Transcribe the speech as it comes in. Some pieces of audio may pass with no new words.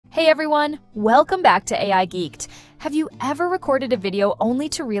Hey everyone, welcome back to AI Geeked. Have you ever recorded a video only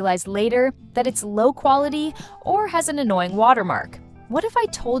to realize later that it's low quality or has an annoying watermark? What if I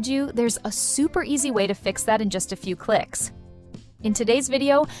told you there's a super easy way to fix that in just a few clicks? In today's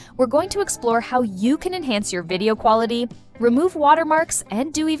video, we're going to explore how you can enhance your video quality, remove watermarks,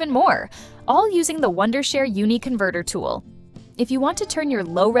 and do even more, all using the Wondershare UniConverter tool. If you want to turn your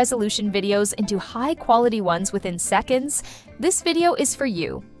low-resolution videos into high-quality ones within seconds, this video is for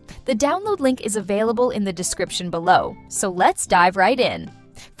you. The download link is available in the description below, so let's dive right in.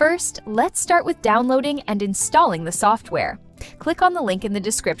 First, let's start with downloading and installing the software. Click on the link in the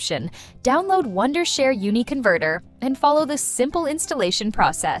description, download Wondershare UniConverter, and follow the simple installation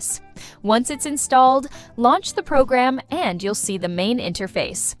process. Once it's installed, launch the program and you'll see the main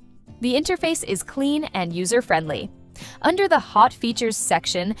interface. The interface is clean and user-friendly. Under the Hot Features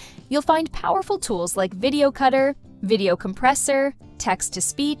section, you'll find powerful tools like Video Cutter, Video Compressor,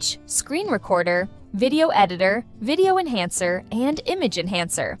 Text-to-Speech, Screen Recorder, Video Editor, Video Enhancer, and Image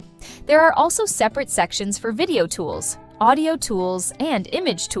Enhancer. There are also separate sections for video tools, audio tools, and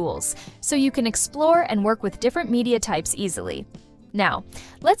image tools, so you can explore and work with different media types easily. Now,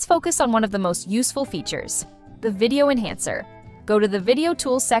 let's focus on one of the most useful features, the Video Enhancer. Go to the Video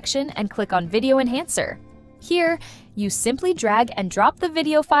Tools section and click on Video Enhancer. Here, you simply drag and drop the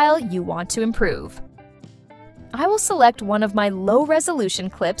video file you want to improve. I will select one of my low-resolution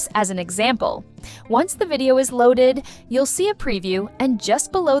clips as an example. Once the video is loaded, you'll see a preview, and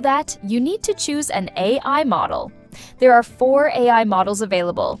just below that, you need to choose an AI model. There are 4 AI models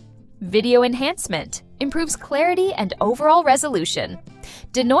available. Video Enhancement improves clarity and overall resolution.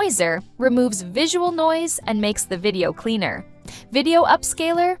 Denoiser removes visual noise and makes the video cleaner. Video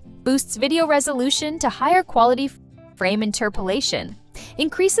Upscaler boosts video resolution to higher quality frame interpolation,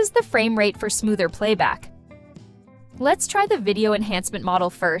 increases the frame rate for smoother playback. Let's try the Video Enhancement model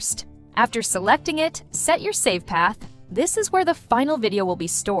first. After selecting it, set your save path. This is where the final video will be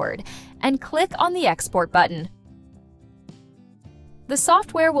stored, and click on the Export button. The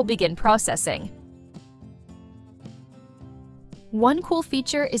software will begin processing. One cool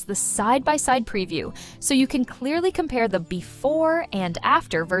feature is the side-by-side preview, so you can clearly compare the before and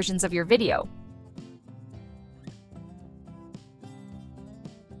after versions of your video.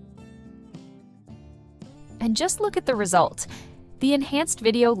 And just look at the result. The enhanced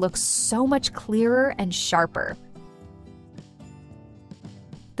video looks so much clearer and sharper.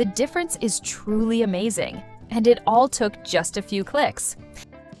 The difference is truly amazing, and it all took just a few clicks.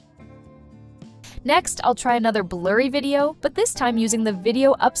 Next, I'll try another blurry video, but this time using the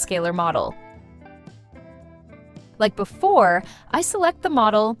Video Upscaler model. Like before, I select the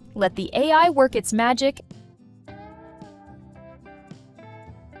model, let the AI work its magic,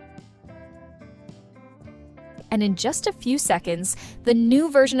 and in just a few seconds, the new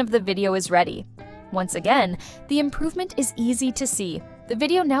version of the video is ready. Once again, the improvement is easy to see. The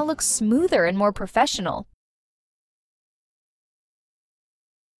video now looks smoother and more professional.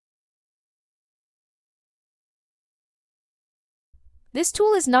 This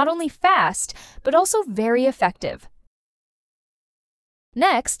tool is not only fast, but also very effective.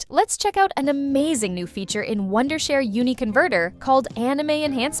 Next, let's check out an amazing new feature in Wondershare UniConverter called Anime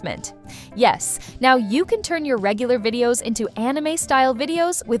Enhancement. Yes, now you can turn your regular videos into anime-style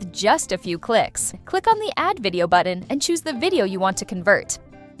videos with just a few clicks. Click on the Add Video button and choose the video you want to convert.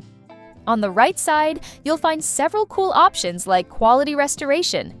 On the right side, you'll find several cool options like Quality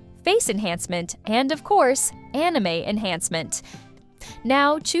Restoration, Face Enhancement, and of course, Anime Enhancement.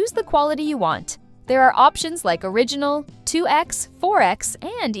 Now, choose the quality you want. There are options like Original, 2x, 4x,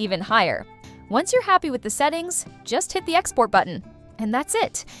 and even higher. Once you're happy with the settings, just hit the Export button. And that's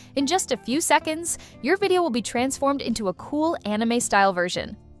it. In just a few seconds, your video will be transformed into a cool anime-style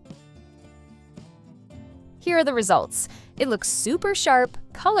version. Here are the results. It looks super sharp,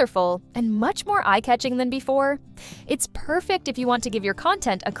 colorful, and much more eye-catching than before. It's perfect if you want to give your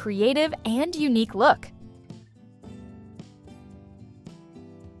content a creative and unique look.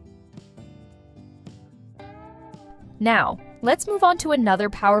 Now, let's move on to another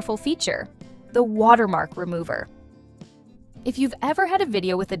powerful feature, the Watermark Remover. If you've ever had a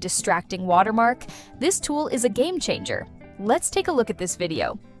video with a distracting watermark, this tool is a game changer. Let's take a look at this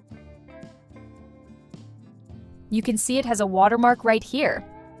video. You can see it has a watermark right here.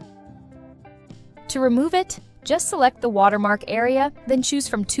 To remove it, just select the watermark area, then choose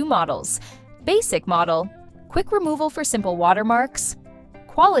from 2 models, Basic Model, Quick Removal for Simple Watermarks,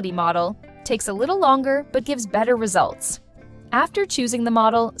 Quality Model, takes a little longer but gives better results. After choosing the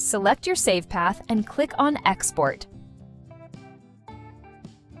model, select your save path and click on Export.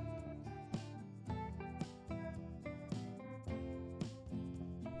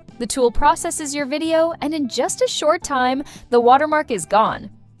 The tool processes your video, and in just a short time, the watermark is gone.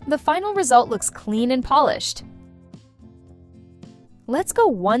 The final result looks clean and polished. Let's go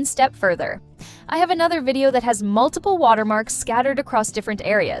one step further. I have another video that has multiple watermarks scattered across different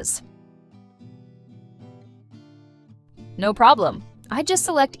areas. No problem. I just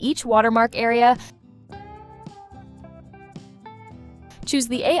select each watermark area, choose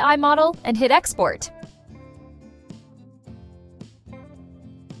the AI model, and hit export.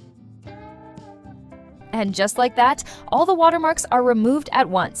 And just like that, all the watermarks are removed at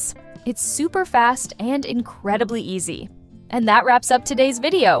once. It's super fast and incredibly easy. And that wraps up today's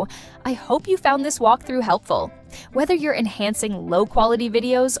video. I hope you found this walkthrough helpful. Whether you're enhancing low-quality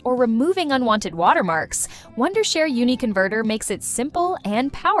videos or removing unwanted watermarks, Wondershare UniConverter makes it simple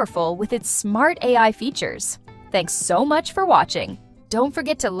and powerful with its smart AI features. Thanks so much for watching. Don't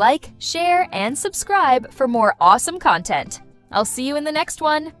forget to like, share, and subscribe for more awesome content. I'll see you in the next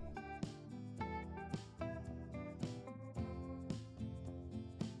one.